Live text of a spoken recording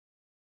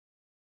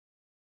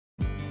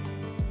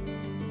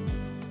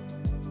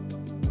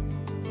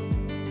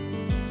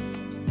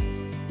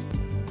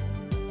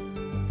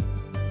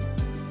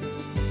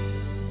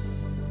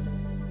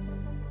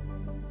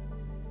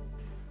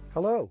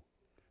Hello,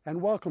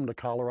 and welcome to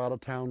Colorado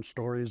Town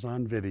Stories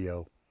on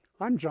Video.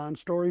 I'm John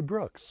Story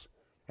Brooks,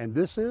 and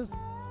this is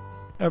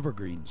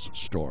Evergreen's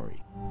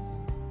story.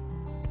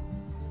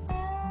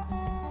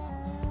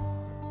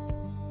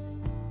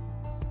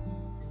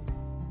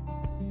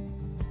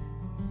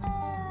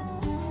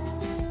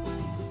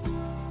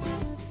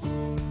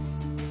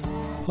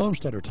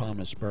 Homesteader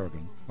Thomas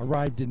Bergen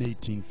arrived in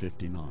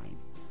 1859,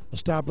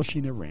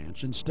 establishing a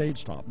ranch and stage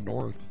stop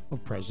north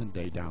of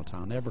present-day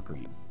downtown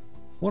Evergreen.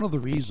 One of the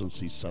reasons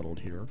he settled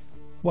here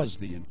was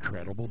the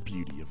incredible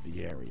beauty of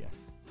the area.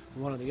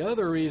 One of the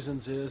other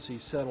reasons is he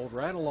settled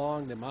right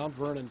along the Mount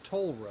Vernon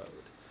toll road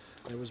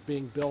that was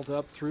being built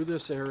up through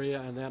this area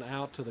and then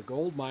out to the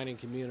gold mining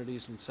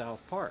communities in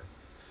South Park.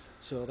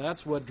 So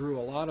that's what drew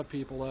a lot of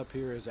people up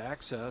here, is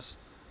access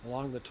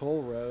along the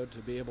toll road to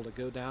be able to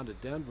go down to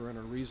Denver in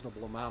a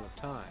reasonable amount of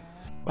time.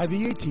 By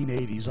the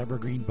 1880s,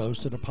 Evergreen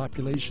boasted a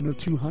population of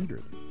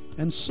 200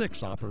 and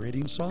 6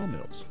 operating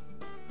sawmills.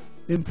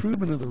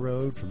 Improvement of the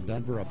road from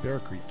Denver up Bear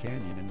Creek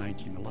Canyon in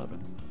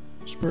 1911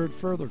 spurred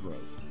further growth,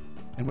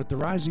 and with the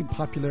rising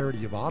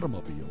popularity of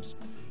automobiles,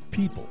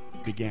 people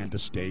began to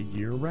stay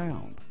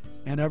year-round,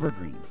 and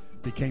Evergreen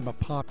became a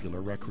popular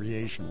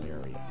recreational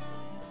area.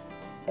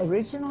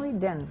 Originally,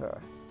 Denver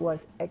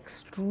was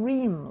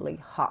extremely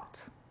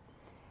hot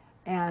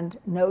and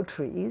no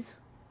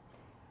trees.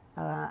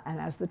 And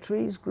as the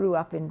trees grew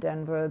up in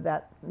Denver,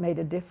 that made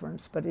a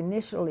difference. But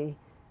initially,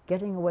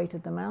 getting away to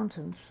the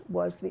mountains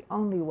was the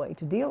only way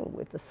to deal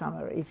with the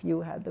summer if you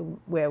had the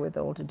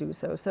wherewithal to do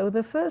so. So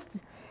the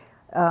first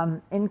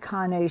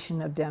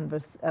incarnation of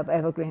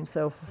Evergreen,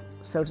 so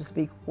to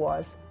speak,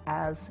 was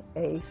as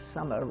a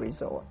summer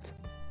resort.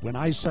 When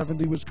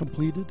I-70 was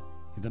completed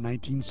in the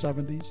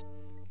 1970s,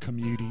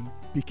 commuting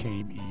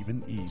became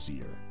even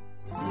easier.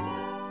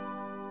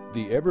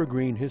 The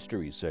Evergreen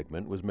History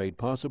segment was made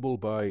possible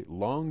by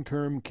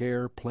Long-Term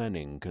Care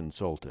Planning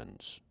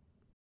Consultants.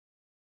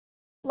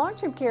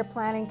 Long-term care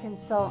planning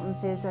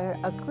consultants is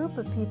a group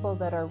of people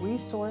that are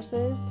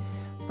resources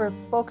for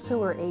folks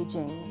who are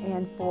aging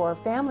and for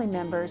family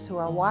members who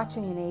are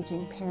watching an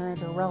aging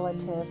parent or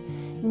relative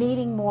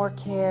needing more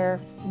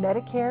care.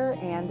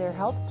 Medicare and their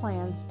health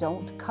plans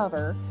don't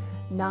cover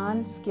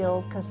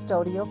non-skilled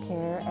custodial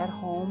care at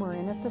home or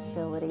in a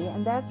facility,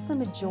 and that's the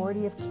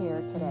majority of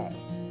care today.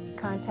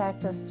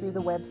 Contact us through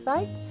the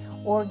website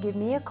or give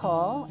me a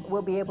call.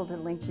 We'll be able to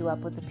link you up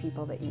with the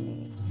people that you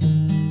need.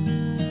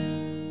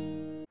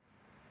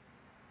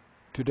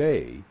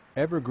 Today,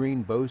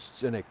 Evergreen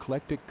boasts an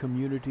eclectic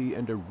community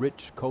and a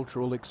rich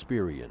cultural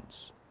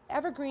experience.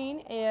 Evergreen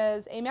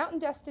is a mountain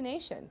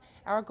destination.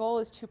 Our goal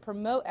is to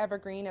promote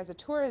Evergreen as a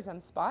tourism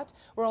spot.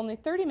 We're only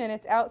 30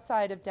 minutes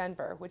outside of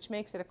Denver, which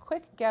makes it a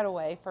quick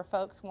getaway for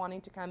folks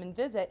wanting to come and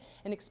visit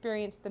and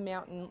experience the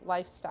mountain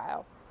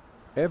lifestyle.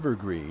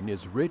 Evergreen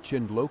is rich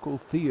in local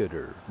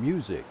theater,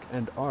 music,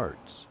 and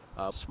arts.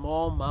 A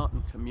small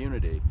mountain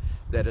community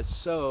that is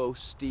so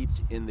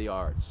steeped in the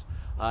arts.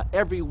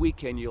 Every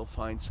weekend you'll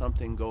find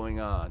something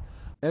going on.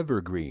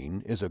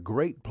 Evergreen is a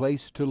great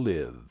place to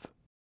live.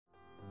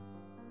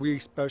 We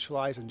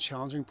specialize in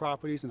challenging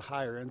properties and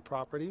higher-end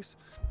properties,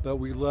 but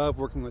we love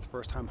working with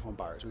first-time home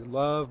buyers. We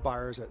love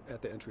buyers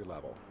at the entry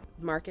level.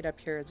 The market up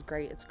here is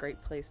great. It's a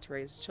great place to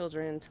raise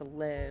children, to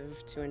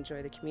live, to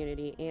enjoy the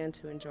community, and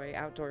to enjoy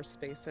outdoor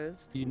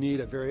spaces. You need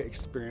a very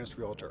experienced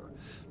realtor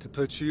to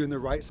put you in the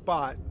right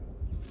spot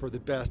for the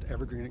best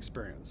Evergreen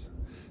experience.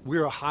 We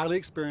are highly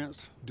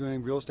experienced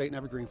doing real estate in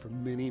Evergreen for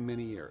many,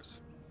 many years.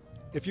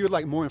 If you would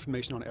like more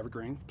information on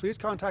Evergreen, please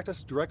contact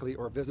us directly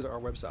or visit our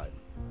website.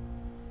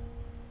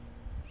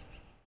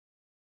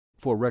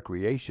 For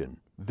recreation,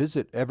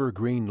 visit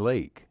Evergreen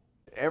Lake.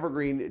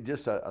 Evergreen,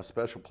 just a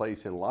special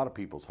place in a lot of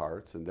people's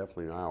hearts, and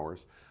definitely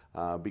ours,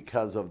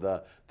 because of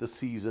the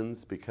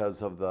seasons,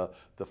 because of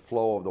the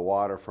flow of the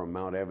water from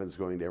Mount Evans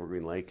going to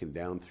Evergreen Lake and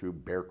down through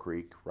Bear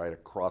Creek, right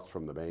across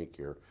from the bank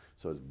here.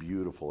 So it's a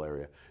beautiful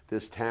area.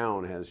 This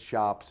town has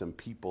shops and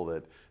people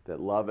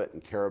that love it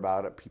and care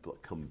about it, people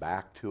that come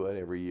back to it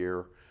every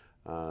year.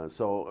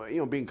 So, you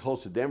know, being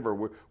close to Denver,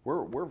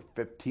 we're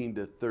 15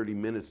 to 30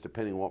 minutes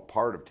depending on what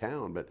part of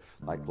town, but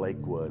like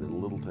Lakewood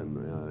and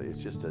Littleton,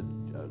 it's just a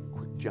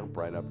quick jump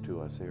right up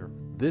to us here.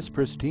 This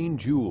pristine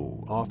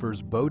jewel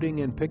offers boating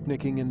and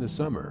picnicking in the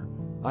summer,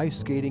 ice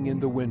skating in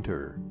the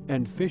winter,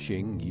 and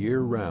fishing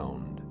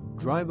year-round.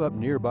 Drive up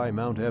nearby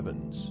Mount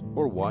Evans,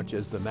 or watch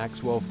as the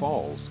Maxwell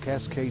Falls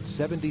cascade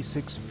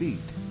 76 feet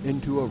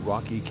into a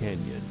rocky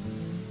canyon.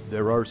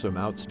 There are some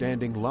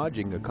outstanding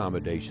lodging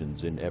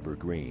accommodations in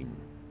Evergreen.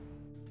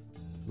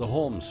 The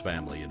Holmes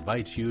family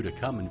invites you to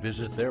come and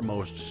visit their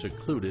most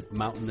secluded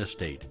mountain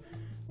estate,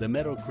 the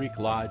Meadow Creek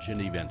Lodge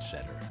and Event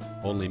Center.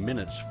 Only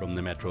minutes from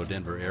the Metro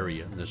Denver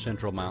area in the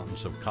central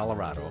mountains of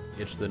Colorado,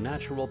 it's the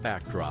natural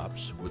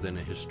backdrops within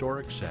a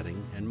historic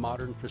setting and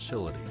modern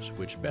facilities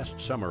which best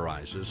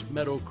summarizes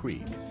Meadow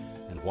Creek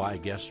and why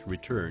guests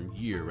return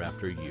year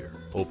after year.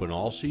 Open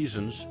all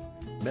seasons,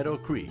 Meadow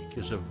Creek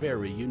is a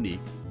very unique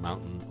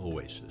mountain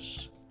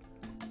oasis.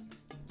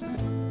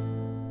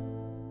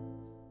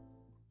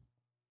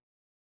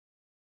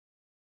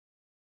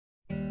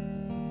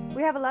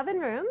 We have 11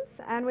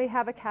 rooms, and we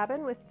have a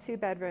cabin with 2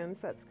 bedrooms.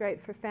 That's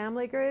great for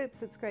family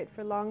groups, it's great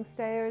for long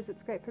stayers,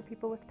 it's great for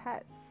people with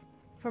pets.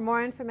 For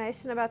more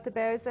information about the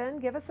Bears Inn,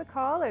 give us a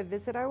call or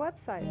visit our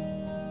website.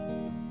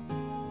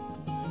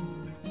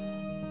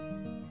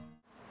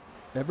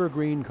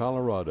 Evergreen,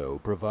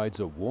 Colorado provides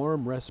a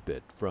warm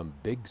respite from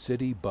big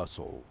city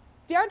bustle.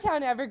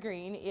 Downtown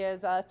Evergreen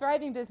is a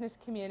thriving business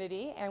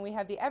community, and we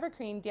have the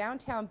Evergreen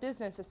Downtown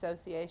Business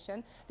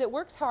Association that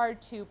works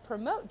hard to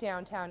promote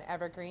downtown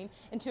Evergreen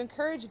and to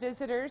encourage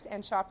visitors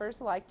and shoppers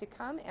alike to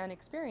come and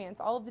experience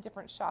all of the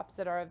different shops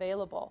that are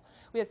available.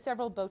 We have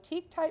several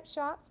boutique type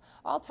shops,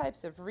 all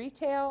types of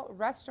retail,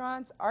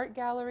 restaurants, art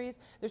galleries.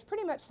 There's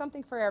pretty much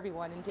something for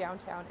everyone in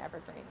downtown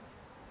Evergreen.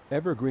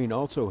 Evergreen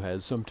also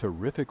has some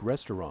terrific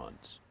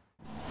restaurants.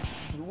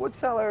 The Wood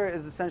Cellar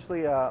is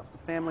essentially a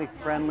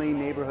family-friendly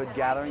neighborhood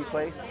gathering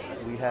place.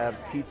 We have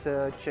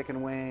pizza,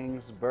 chicken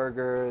wings,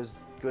 burgers,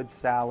 good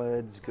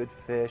salads, good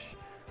fish.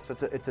 So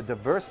it's a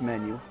diverse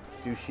menu.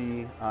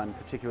 Sushi on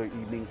particular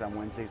evenings on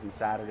Wednesdays and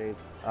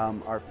Saturdays.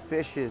 Our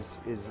fish is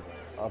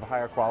of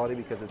higher quality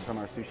because it's from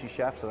our sushi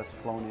chef, so that's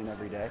flown in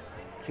every day.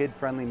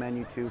 Kid-friendly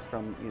menu too,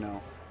 from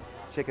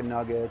chicken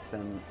nuggets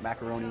and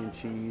macaroni and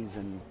cheese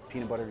and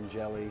peanut butter and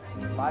jelly.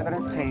 Live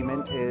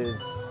entertainment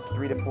is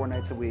 3 to 4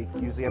 nights a week,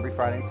 usually every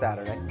Friday and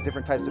Saturday.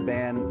 Different types of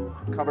band,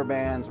 cover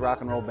bands,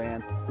 rock and roll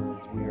band.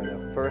 We are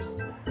the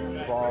first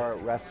bar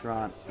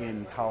restaurant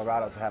in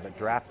Colorado to have a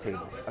draft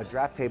table. A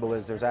draft table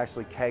is there's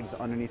actually kegs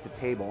underneath the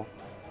table,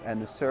 and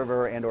the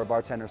server and or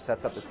bartender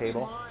sets up the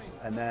table,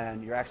 and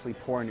then you're actually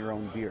pouring your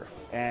own beer.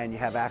 And you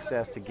have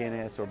access to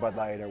Guinness or Bud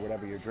Light or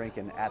whatever you're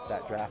drinking at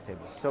that draft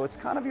table. So it's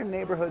kind of your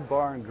neighborhood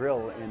bar and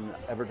grill in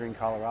Evergreen,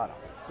 Colorado.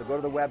 So go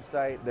to the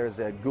website, there's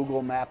a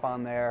Google map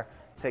on there,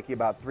 take you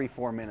about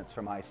 3-4 minutes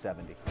from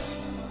I-70.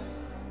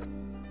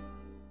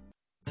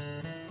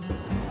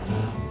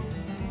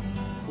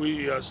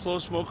 We slow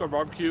smoke our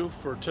barbecue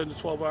for 10 to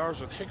 12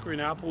 hours with hickory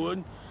and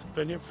applewood.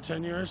 Been here for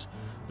 10 years.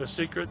 The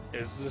secret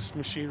is this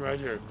machine right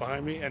here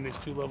behind me and these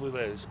 2 lovely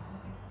ladies.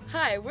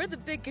 Hi, we're the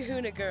Big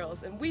Kahuna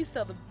Girls, and we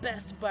sell the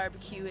best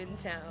barbecue in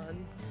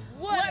town.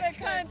 What a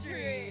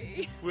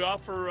country! We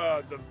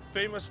offer the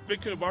famous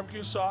Big Kahuna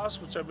barbecue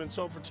sauce, which I've been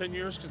selling for 10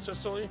 years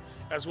consistently,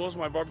 as well as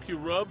my barbecue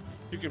rub.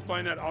 You can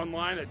find that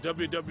online at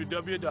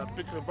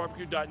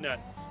www.bigkahunabarbecue.net.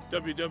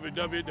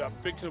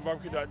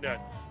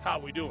 www.bigkahunabarbecue.net. How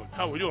we doing?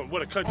 How we doing?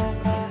 What a country!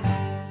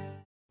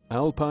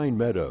 Alpine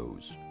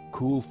meadows,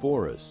 cool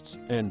forests,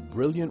 and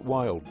brilliant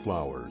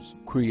wildflowers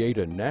create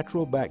a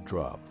natural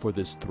backdrop for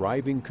this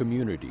thriving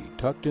community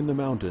tucked in the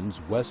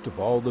mountains west of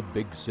all the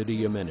big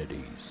city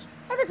amenities.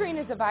 Evergreen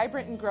is a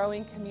vibrant and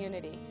growing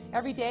community.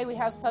 Every day we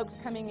have folks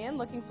coming in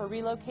looking for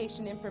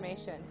relocation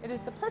information. It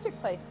is the perfect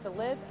place to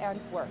live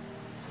and work.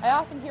 I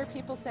often hear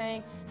people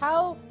saying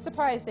how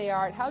surprised they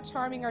are at how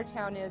charming our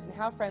town is and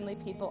how friendly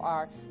people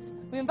are. So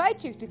we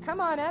invite you to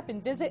come on up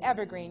and visit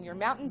Evergreen, your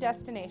mountain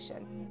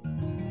destination.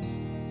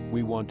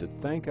 We want to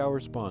thank our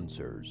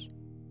sponsors.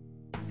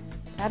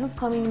 Adams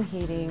Plumbing and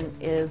Heating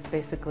is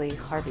basically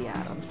Harvey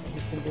Adams.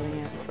 He's been doing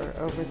it for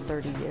over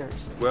 30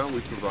 years. Well,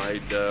 we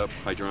provide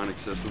hydronic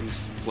systems,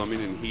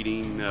 plumbing and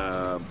heating,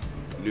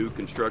 new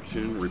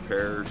construction,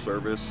 repair,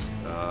 service.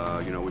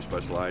 We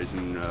specialize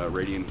in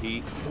radiant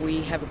heat.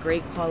 We have a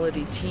great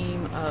quality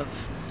team of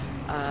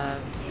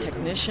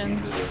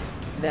technicians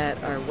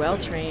that are well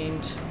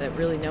trained, that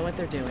really know what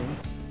they're doing.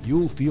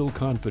 You'll feel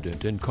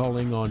confident in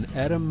calling on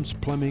Adams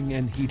Plumbing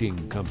and Heating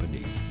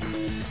Company.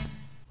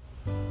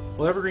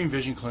 Well, Evergreen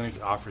Vision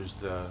Clinic offers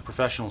the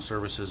professional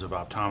services of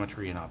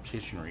optometry and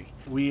opticianry.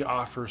 We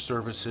offer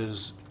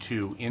services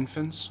to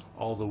infants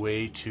all the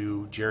way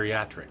to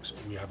geriatrics.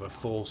 We have a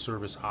full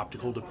service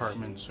optical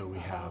department, so we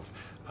have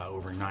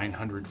over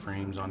 900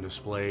 frames on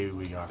display.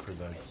 We offer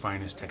the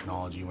finest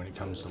technology when it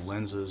comes to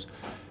lenses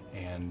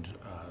and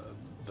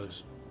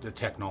the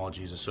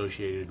technologies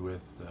associated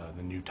with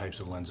the new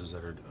types of lenses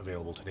that are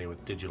available today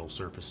with digital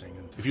surfacing.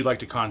 And if you'd like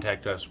to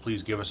contact us,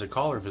 please give us a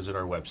call or visit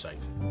our website.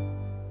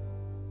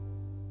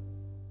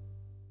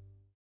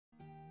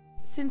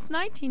 Since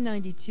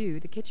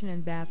 1992, the Kitchen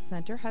and Bath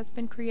Center has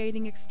been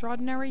creating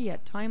extraordinary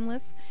yet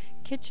timeless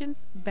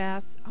kitchens,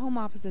 baths, home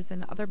offices,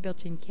 and other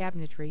built-in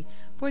cabinetry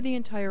for the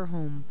entire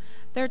home.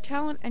 Their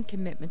talent and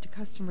commitment to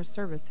customer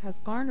service has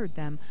garnered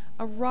them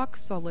a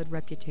rock-solid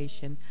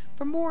reputation.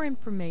 For more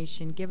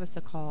information, give us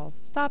a call,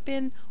 stop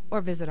in, or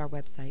visit our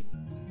website.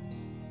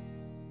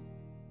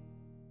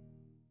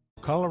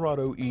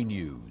 Colorado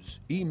E-News,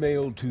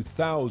 emailed to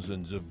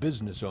thousands of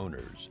business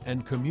owners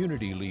and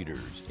community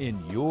leaders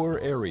in your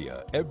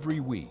area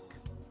every week.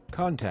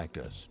 Contact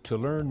us to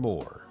learn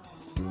more.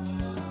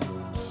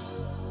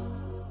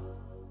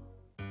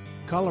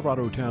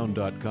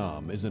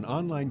 ColoradoTown.com is an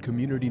online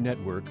community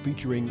network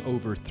featuring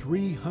over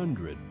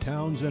 300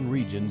 towns and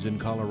regions in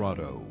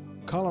Colorado.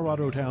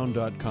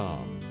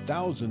 ColoradoTown.com,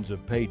 thousands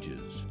of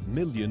pages,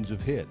 millions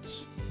of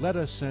hits. Let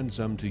us send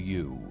some to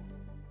you.